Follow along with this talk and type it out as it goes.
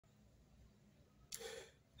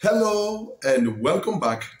Hello and welcome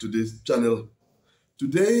back to this channel.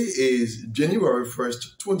 Today is January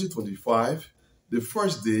 1st, 2025, the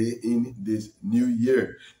first day in this new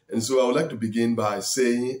year. And so I would like to begin by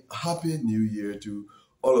saying Happy New Year to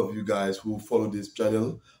all of you guys who follow this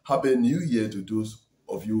channel. Happy New Year to those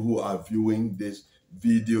of you who are viewing this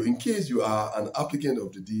video. In case you are an applicant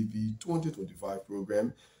of the DV 2025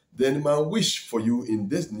 program, then my wish for you in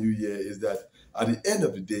this new year is that at the end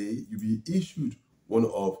of the day, you'll be issued one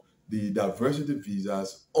of the diversity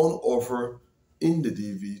visas on offer in the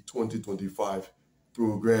DV 2025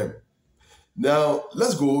 program. Now,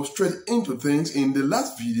 let's go straight into things. In the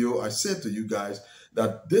last video, I said to you guys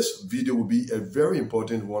that this video will be a very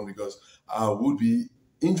important one because I would be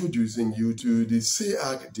introducing you to the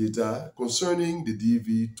CEAC data concerning the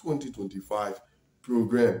DV 2025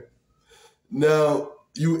 program. Now,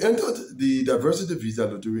 you entered the diversity visa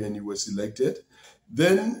lottery and you were selected.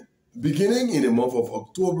 Then, beginning in the month of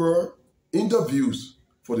October, interviews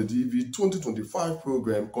for the DV 2025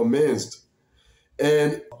 program commenced,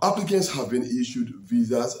 and applicants have been issued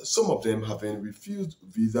visas. Some of them have been refused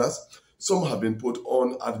visas, some have been put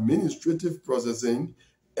on administrative processing,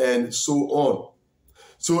 and so on.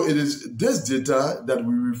 So it is this data that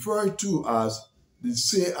we refer to as the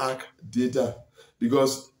CEAC data,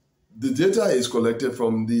 because the data is collected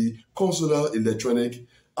from the Consular Electronic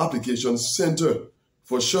Application Center,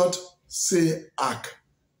 for short, CEAC.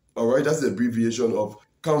 All right, that's the abbreviation of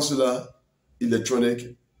Consular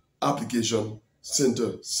Electronic Application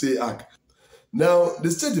Center, CEAC. Now, the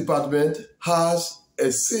State Department has a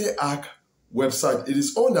CEAC website. It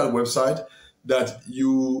is on that website that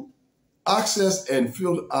you access and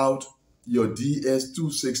fill out your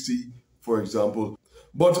DS-260, for example.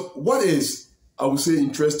 But what is, I would say,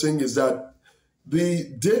 interesting is that the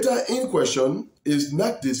data in question is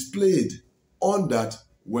not displayed on that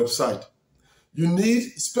website. You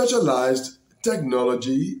need specialized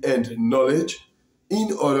technology and knowledge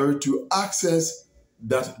in order to access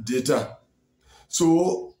that data.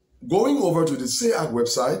 So going over to the CEAC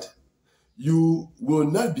website, you will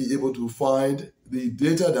not be able to find the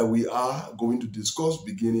data that we are going to discuss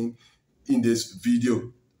beginning in this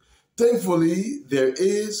video. Thankfully, there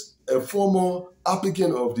is a former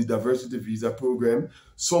applicant of the diversity visa program,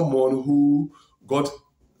 someone who got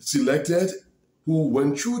selected, who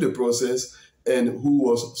went through the process and who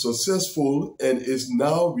was successful and is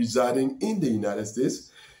now residing in the United States.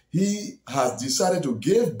 He has decided to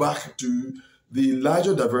give back to the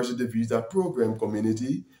larger diversity visa program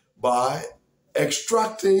community by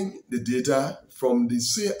extracting the data from the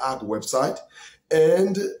CEAC website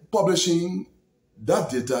and publishing that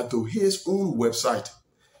data to his own website.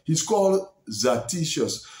 He's called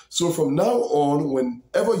Zatitius. So from now on,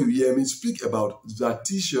 whenever you hear me speak about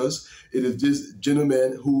Zatitius, it is this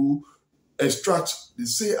gentleman who extracts the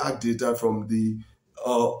CEAC data from the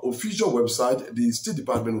official website, the State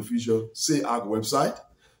Department official CEAC website.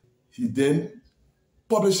 He then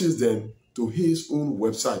publishes them to his own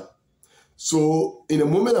website. So in a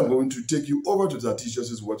moment, I'm going to take you over to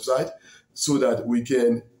Zatitius' website so that we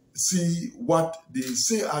can see what the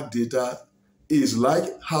CEAC data is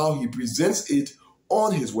like, how he presents it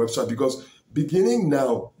on his website, because beginning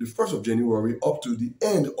now, the 1st of January up to the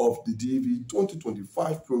end of the DV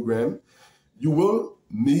 2025 program, you will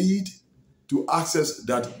need to access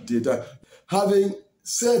that data. Having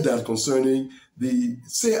said that concerning the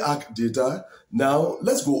CEAC data, now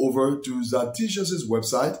let's go over to Zatitius'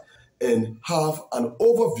 website and have an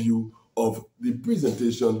overview of the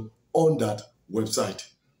presentation on that website.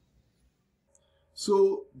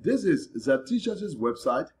 So this is Zatitius'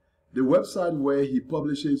 website, the website where he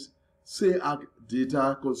publishes CEAC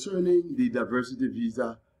data concerning the diversity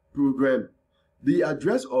visa program. The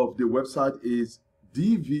address of the website is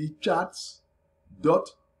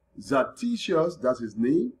dvchats.zatitius, that's his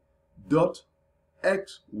name,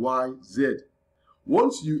 .xyz.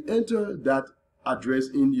 Once you enter that address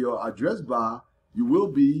in your address bar, you will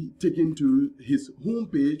be taken to his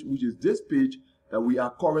homepage, which is this page that we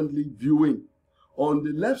are currently viewing. On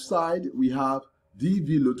the left side, we have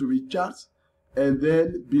DV lottery charts, and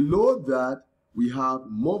then below that, we have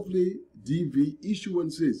monthly DV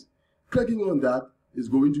issuances. Clicking on that is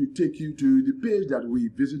going to take you to the page that we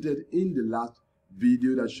visited in the last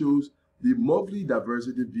video that shows the monthly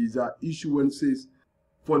diversity visa issuances.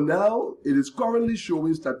 For now, it is currently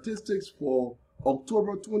showing statistics for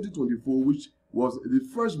October 2024, which was the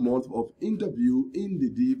first month of interview in the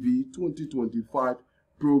DV 2025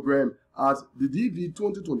 program. As the DV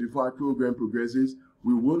 2025 program progresses,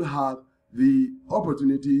 we will have the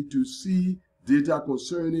opportunity to see data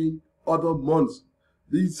concerning other months.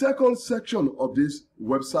 The second section of this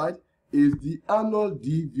website is the annual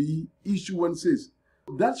DV issuances.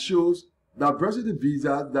 That shows diversity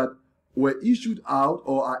visas that were issued out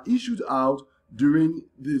or are issued out during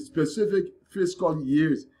the specific fiscal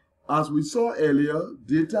years. As we saw earlier,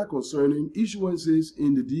 data concerning issuances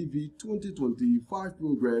in the DV 2025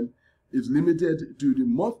 program is limited to the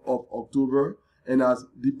month of October, and as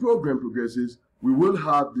the program progresses, we will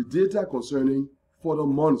have the data concerning further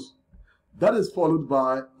months. That is followed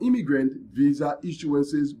by immigrant visa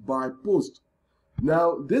issuances by post.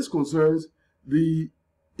 Now, this concerns the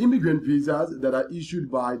immigrant visas that are issued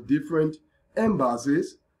by different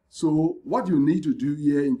embassies. So what you need to do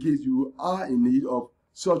here in case you are in need of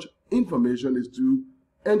such information is to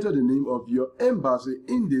enter the name of your embassy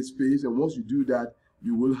in this space, and once you do that,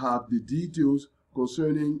 you will have the details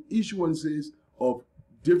concerning issuances of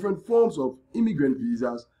different forms of immigrant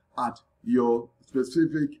visas at your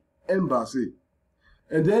specific embassy.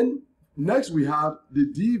 And then next we have the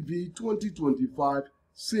DV 2025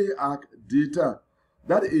 CEAC data.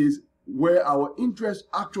 That is where our interest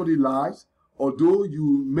actually lies, although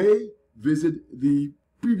you may visit the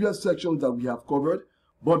previous sections that we have covered,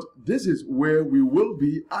 but this is where we will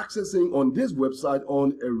be accessing on this website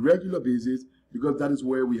on a regular basis, because that is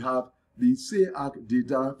where we have the CEAC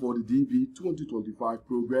data for the DV 2025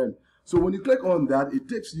 program. So when you click on that, it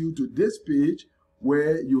takes you to this page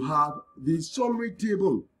where you have the summary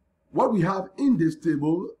table. What we have in this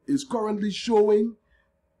table is currently showing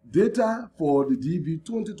data for the DV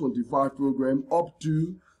 2025 program up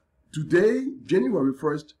to today, January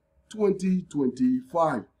 1st,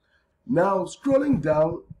 2025. Now, scrolling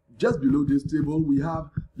down just below this table, we have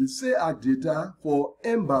the CEAC data for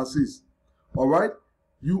embassies. All right,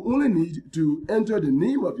 you only need to enter the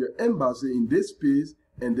name of your embassy in this space,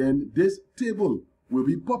 and then this table will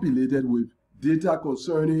be populated with data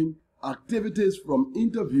concerning activities from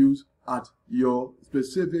interviews at your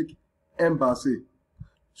specific embassy.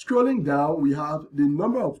 Scrolling down, we have the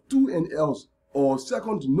number of 2NLs or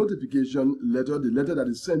second notification letter, the letter that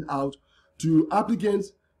is sent out to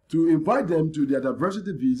applicants to invite them to their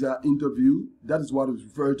diversity visa interview. That is what is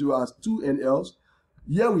referred to as 2NLs.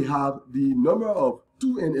 Here we have the number of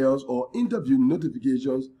 2NLs or interview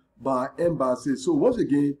notifications by embassy. So once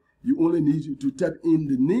again, you only need to type in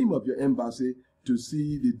the name of your embassy to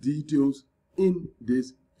see the details in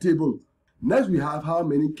this table. Next, we have how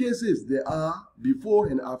many cases there are before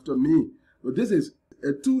and after May. But this is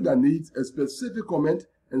a tool that needs a specific comment,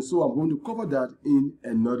 and so I'm going to cover that in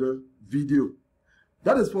another video.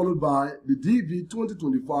 That is followed by the DV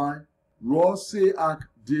 2025 raw CEAC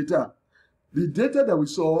data. The data that we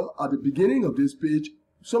saw at the beginning of this page,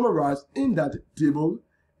 summarized in that table,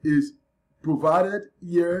 is provided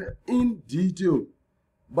here in detail.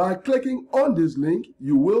 By clicking on this link,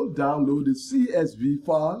 you will download the CSV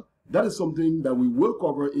file. That is something that we will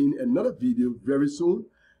cover in another video very soon.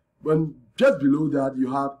 But just below that,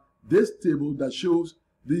 you have this table that shows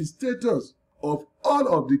the status of all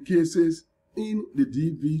of the cases in the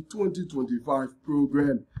DV 2025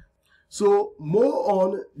 program. So more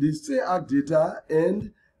on the CEAC data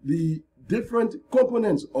and the different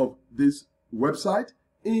components of this website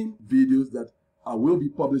in videos that I will be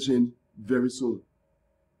publishing very soon.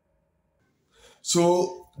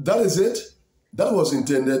 So that is it. That was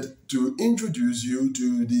intended to introduce you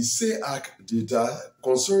to the CEAC data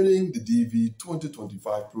concerning the DV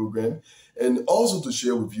 2025 program, and also to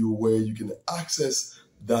share with you where you can access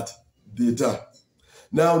that data.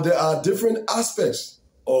 Now, there are different aspects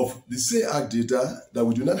of the CEAC data that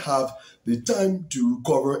we do not have the time to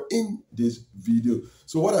cover in this video.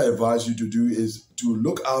 So what I advise you to do is to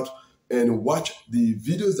look out and watch the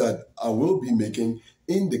videos that I will be making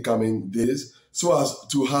in the coming days, so as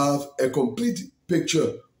to have a complete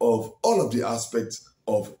picture of all of the aspects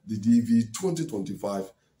of the DV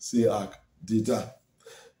 2025 CEAC data.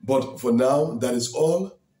 But for now, that is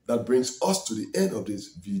all that brings us to the end of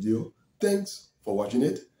this video. Thanks for watching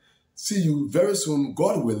it. See you very soon,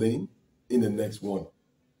 God willing, in the next one.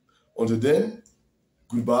 Until then,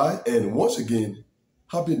 goodbye, and once again,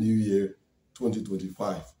 Happy New Year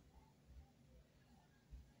 2025.